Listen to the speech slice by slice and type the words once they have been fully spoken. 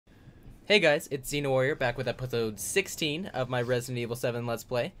Hey guys, it's Xena Warrior back with episode 16 of my Resident Evil 7 Let's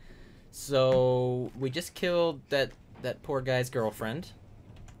Play. So, we just killed that poor guy's girlfriend,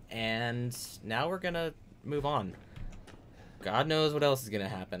 and now we're gonna move on. God knows what else is gonna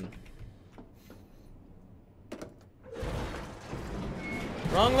happen.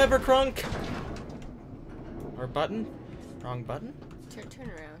 Wrong lever, Crunk! Or button? Wrong button? Turn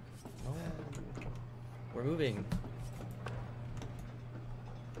around. Oh. We're moving.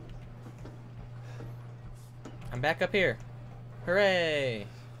 I'm back up here. Hooray!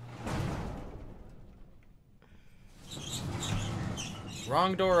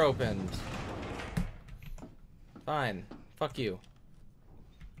 Wrong door opened. Fine. Fuck you.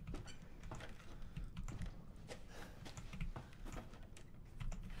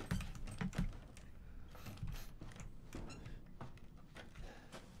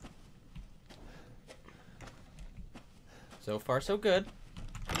 So far, so good.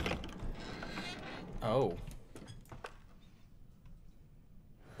 Oh.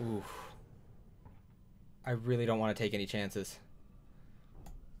 Oof. I really don't want to take any chances.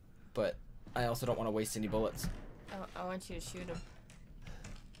 But I also don't want to waste any bullets. I want you to shoot him.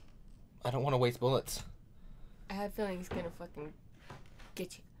 I don't want to waste bullets. I have a feeling he's gonna fucking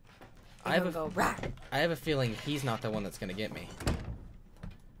get you. I have a feeling he's not the one that's gonna get me.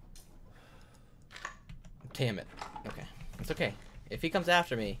 Damn it. Okay. It's okay. If he comes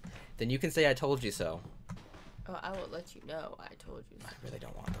after me, then you can say I told you so. Oh, I will let you know I told you so. I really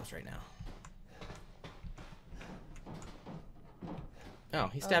don't want those right now. Oh,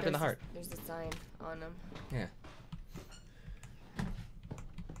 he's stabbed in the heart. There's a sign on him. Yeah.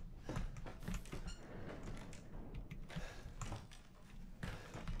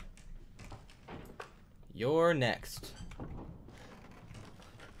 You're next.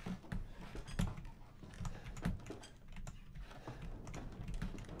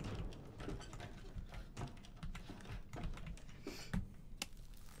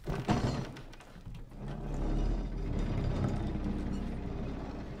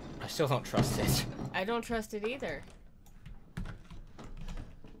 I still don't trust it. I don't trust it either.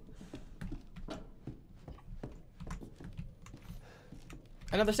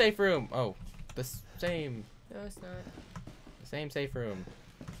 Another safe room. Oh, the same. No, it's not. The same safe room.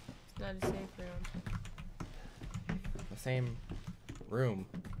 It's not a safe room. The same room.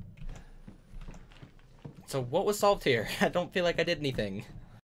 So what was solved here? I don't feel like I did anything.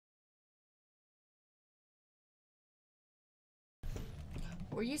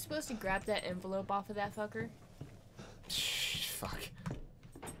 Were you supposed to grab that envelope off of that fucker? Fuck.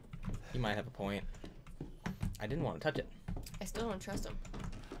 You might have a point. I didn't want to touch it. I still don't trust him.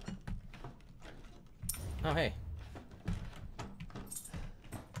 Oh, hey.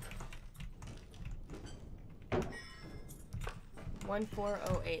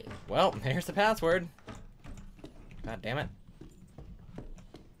 $1408. Well, here's the password. God damn it.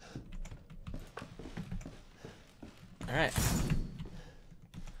 Alright.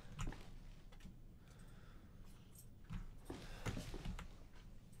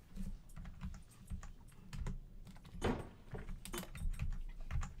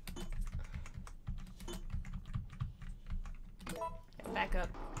 Back up,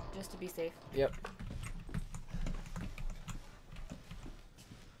 just to be safe. Yep.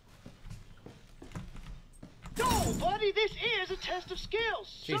 No, buddy, this is a test of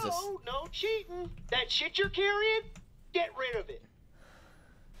skills. Jesus. So, no cheating. That shit you're carrying, get rid of it.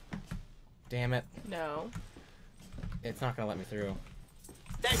 Damn it. No. It's not gonna let me through.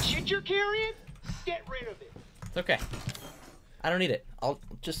 That shit you're carrying, get rid of it. It's okay. I don't need it. I'll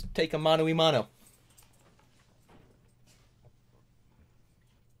just take a mano-y-mano.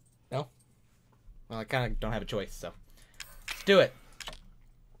 No? Well, I kind of don't have a choice, so. Do it.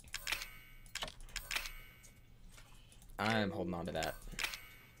 I'm holding on to that.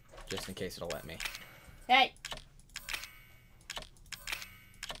 Just in case it'll let me. Hey!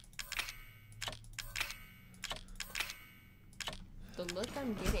 The look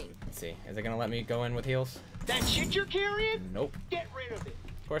I'm getting. Let's see. Is it gonna let me go in with heals? That shit you're carrying, Nope. get rid of it.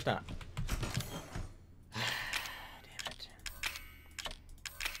 Of course not. Damn it.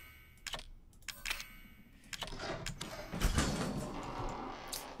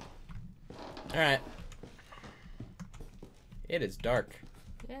 Alright. It is dark.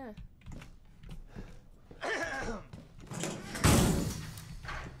 Yeah.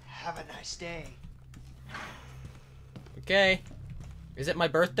 Have a nice day. Okay. Is it my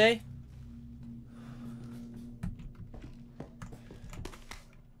birthday?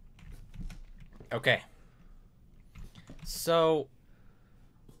 Okay. So,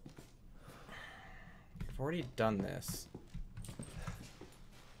 I've already done this.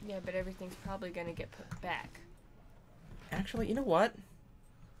 Yeah, but everything's probably gonna get put back. Actually, you know what?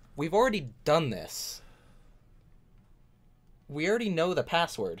 We've already done this. We already know the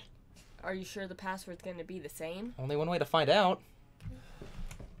password. Are you sure the password's gonna be the same? Only one way to find out.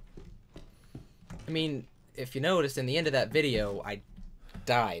 I mean, if you noticed in the end of that video, I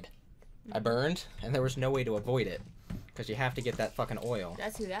died. I burned, and there was no way to avoid it. Because you have to get that fucking oil.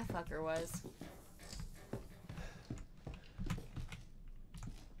 That's who that fucker was.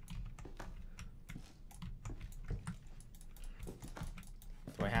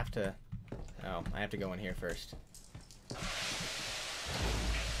 Do I have to... Oh, I have to go in here first.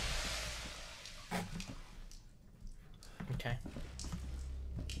 Okay.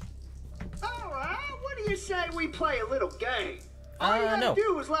 Alright, what do you say we play a little game? All you gotta no.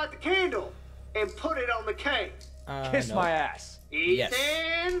 do is light the candle and put it on the cake. Kiss No. my ass. Ethan,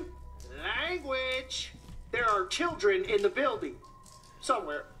 Yes. language. There are children in the building.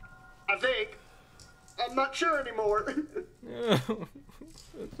 Somewhere. I think. I'm not sure anymore. That's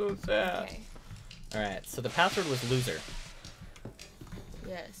so sad. Okay. Alright, so the password was loser.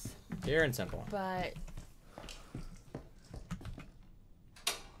 Yes. Pure and simple. But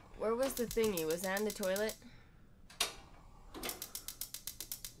where was the thingy? Was that in the toilet?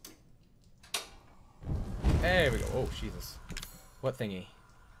 There we go. Oh, Jesus. What thingy?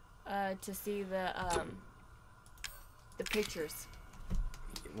 To see the pictures.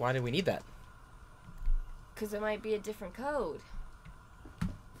 Why do we need that? Cause it might be a different code.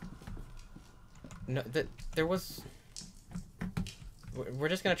 No, there was... We're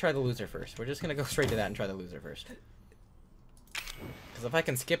just gonna try the loser first. We're just gonna go straight to that and try the loser first. Because if I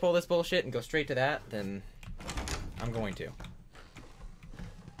can skip all this bullshit and go straight to that, then I'm going to.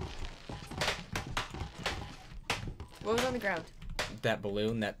 What was on the ground? That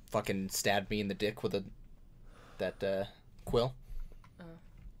balloon that fucking stabbed me in the dick with that quill. Oh.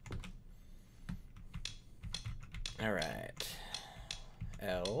 Alright.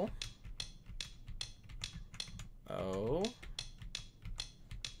 L. O.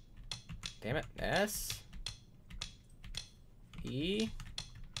 Damn it. S. E.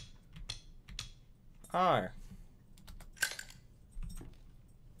 R.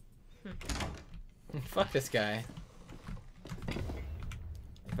 Fuck this guy.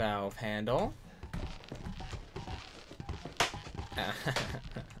 Valve handle.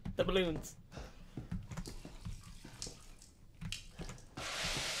 The balloons.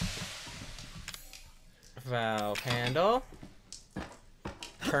 Valve handle.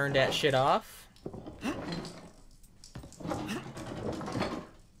 Turn that shit off.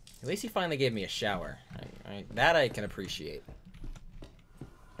 At least he finally gave me a shower. That I can appreciate.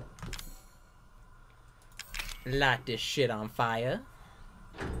 Light this shit on fire.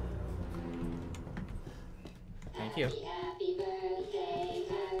 Thank you.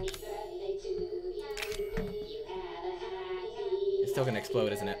 It's still gonna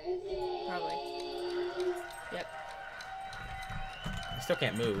explode, isn't it? Probably. Yep. I still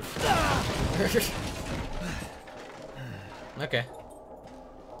can't move. Okay.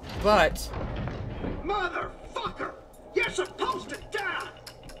 But Motherfucker! You're supposed to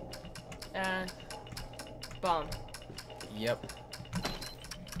die! Bomb. yep.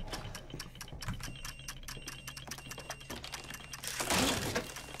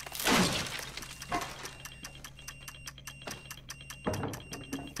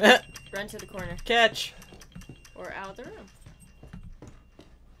 Run to the corner. Catch. Or out of the room.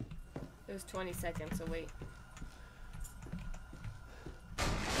 It was 20 seconds, so wait.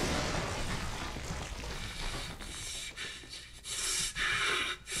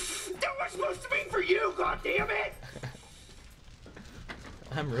 That was supposed to be for you, goddammit!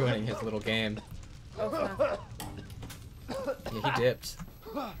 I'm ruining his little game. Oh, fuck. Yeah, he dipped.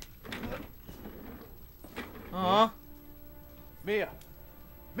 Aw. Mia!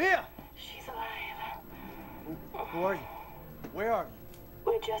 Mia! She's alive. Who are you? Where are you?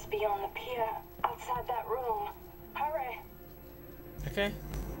 We're just beyond the pier, outside that room. Hurry. Okay.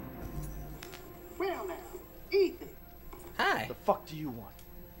 Well now, Ethan, Hi. The fuck do you want?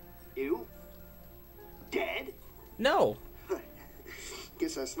 you? Dead? No.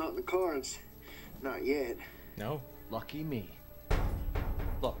 Guess that's not in the cards. Not yet. No. Lucky me.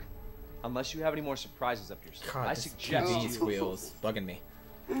 Look, unless you have any more surprises up your sleeve, God, I this suggest TV's you... wheels bugging me.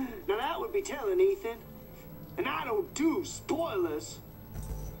 Now that would be telling, Ethan. And I don't do spoilers.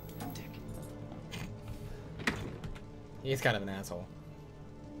 Dick. He's kind of an asshole.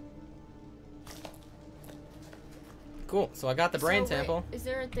 Cool. So I got the brain So, wait, sample. is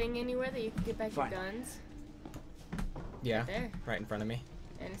there a thing anywhere that you can get back Fine. your guns? Yeah. There. Right in front of me.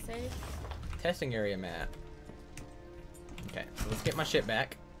 And a save? Testing area map. Okay. So let's get my shit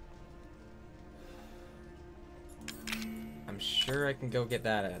back. sure I can go get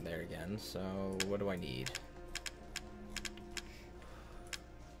that out of there again, so what do I need?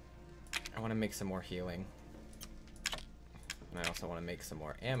 I want to make some more healing. And I also want to make some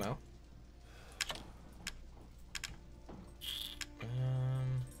more ammo.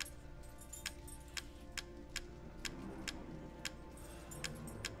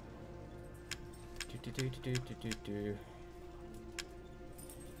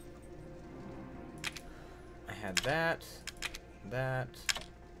 I had that.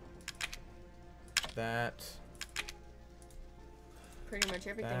 Pretty much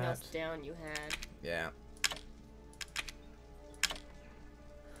everything else down you had. Yeah.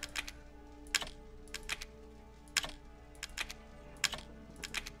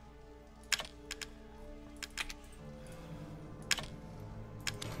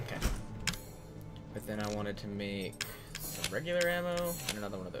 Okay. But then I wanted to make some regular ammo and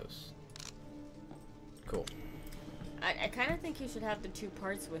another one of those. Cool. I kind of think you should have the 2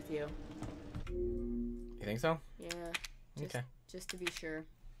 parts with you. You think so? Yeah. Okay. Just to be sure.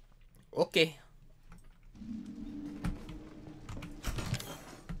 Okay.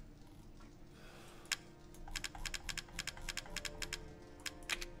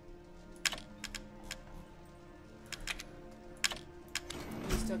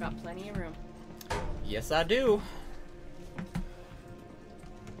 You still got plenty of room. Yes, I do.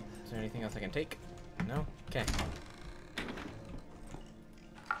 Is there anything else I can take? No? Okay.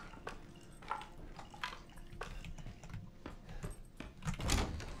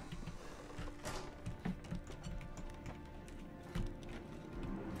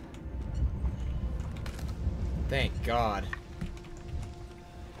 Thank God.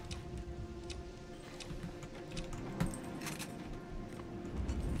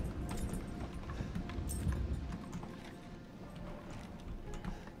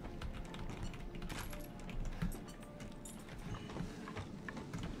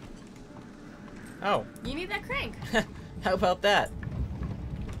 Oh. You need that crank. How about that?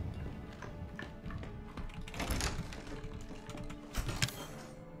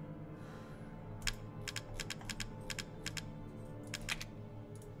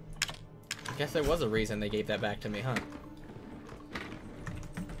 I guess there was a reason they gave that back to me, huh?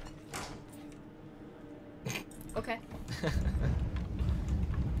 Okay.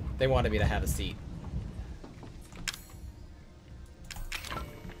 They wanted me to have a seat.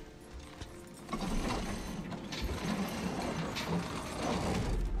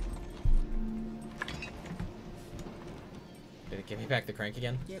 Did it give me back the crank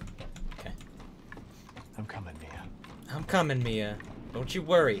again? Yep. Okay. I'm coming, Mia. I'm coming, Mia. Don't you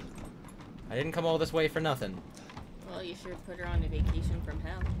worry. I didn't come all this way for nothing. Well, you sure put her on a vacation from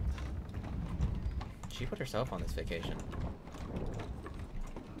hell. She put herself on this vacation.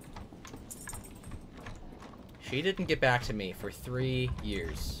 She didn't get back to me for 3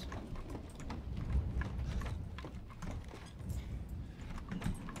 years.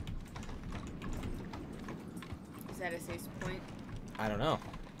 Is that a safe point? I don't know.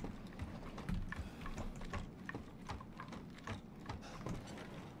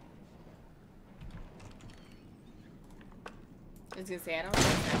 I was gonna say, I don't know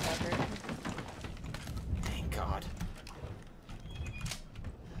if that's covered. Thank God.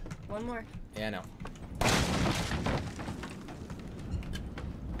 One more. Yeah, I know.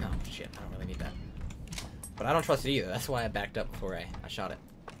 Oh, shit. I don't really need that. But I don't trust it either. That's why I backed up before I shot it.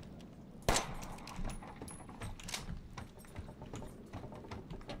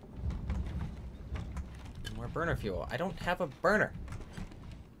 More burner fuel. I don't have a burner.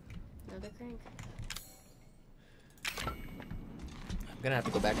 Another crank. I'm gonna have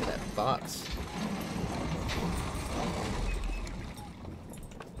to go back to that box.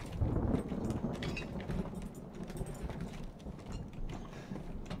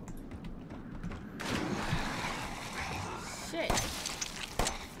 Shit.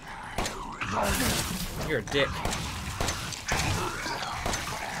 You're a dick.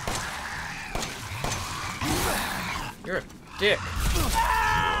 You're a dick.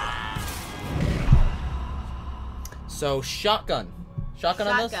 So, shotgun. Shotgun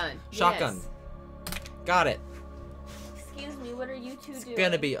on this? Shotgun, Shotgun. yes. Got it. Excuse me, what are you two doing?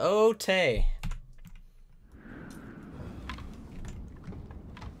 Gonna be okay.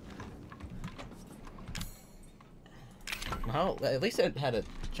 Well, at least it had a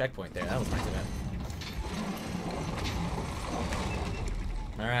checkpoint there. That was not too bad.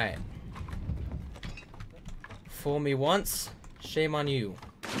 Alright. Fool me once, shame on you.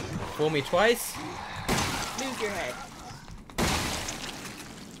 Fool me twice. Lose your head.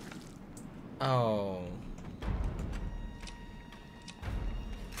 Oh.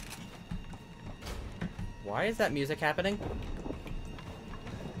 Why is that music happening?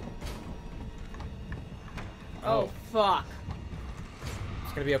 Oh, fuck.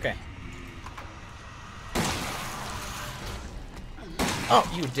 It's gonna be okay. Oh,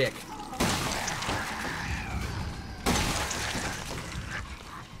 you dick.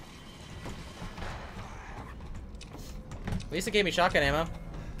 At least it gave me shotgun ammo.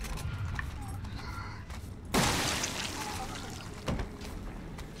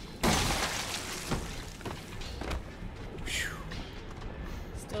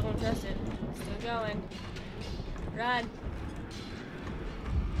 Still don't trust it. Still going. Run.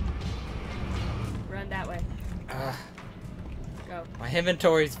 Run that way. Go. My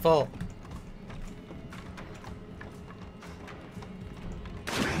inventory's full.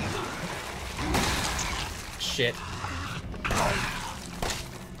 Shit.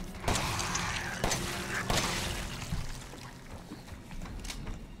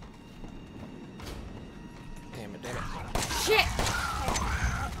 Damn it, damn it. Shit!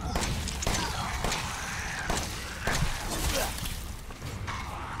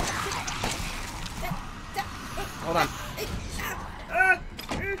 Hold on.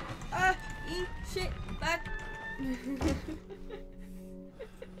 Eat shit back.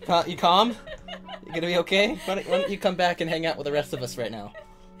 You calm? You gonna be okay? Why don't you come back and hang out with the rest of us right now?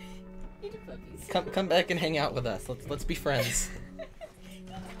 Eat your puppies. Come back and hang out with us. Let's be friends. Eat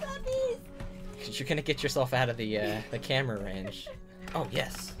your puppies. 'Cause you're gonna get yourself out of the camera range. Oh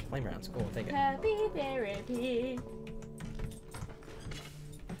yes, flame rounds. Cool. Take it. Happy therapy.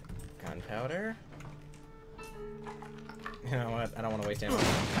 Gunpowder. You know what? I don't want to waste ammo.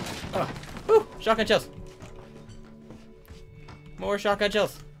 Oh, woo! Shotgun shells. More shotgun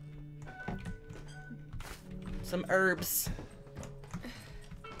shells. Some herbs.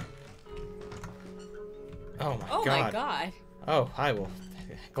 Oh my Oh god. my god. Oh, I will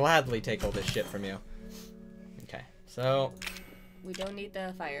gladly take all this shit from you. Okay, so We don't need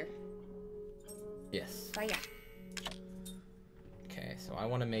the fire. yes. Fire. Okay, so I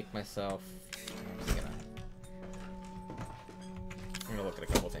want to make myself. I'm gonna look at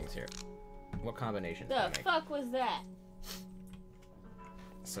a couple things here. What combinations can I The make? fuck was that?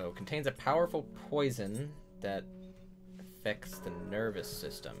 So, contains a powerful poison that affects the nervous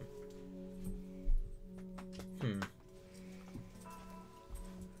system.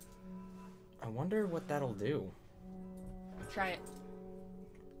 I wonder what that'll do. Try it.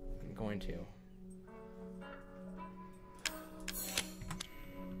 I'm going to.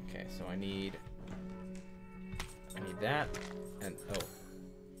 Okay, so I need that, and oh.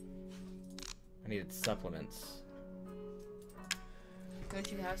 I needed supplements.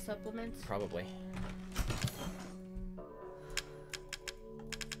 Don't you have supplements? Probably.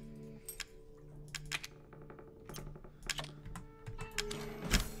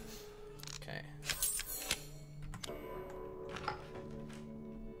 Okay.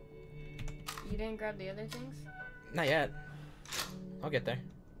 You didn't grab the other things? Not yet. I'll get there.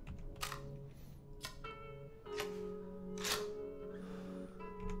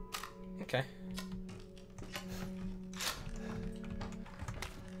 Okay.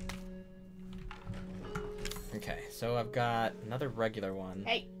 Okay, so I've got another regular one.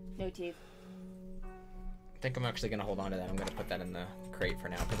 Hey, no teeth. I think I'm actually gonna hold on to that. I'm gonna put that in the crate for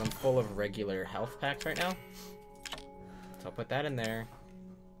now because I'm full of regular health packs right now. So I'll put that in there.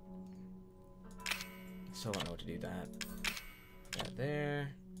 Still don't know what to do with that. That there.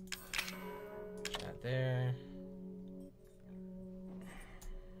 That there.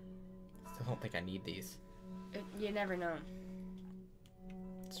 Still don't think I need these. You never know.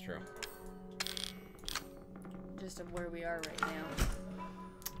 It's true. Just of where we are right now.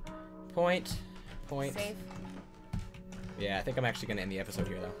 Point. Safe. Yeah, I think I'm actually gonna end the episode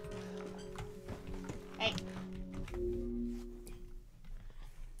here though. Hey.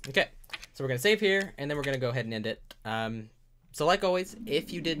 Okay, so we're gonna save here, and then we're gonna go ahead and end it. So like always,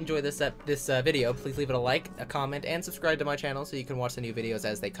 if you did enjoy this video, please leave it a like, a comment, and subscribe to my channel so you can watch the new videos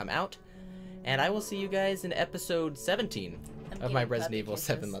as they come out. And I will see you guys in episode 17 of my getting Resident puppy Evil kisses.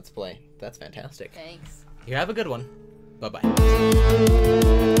 7 Let's Play. That's fantastic. Thanks. You have a good one. Bye-bye.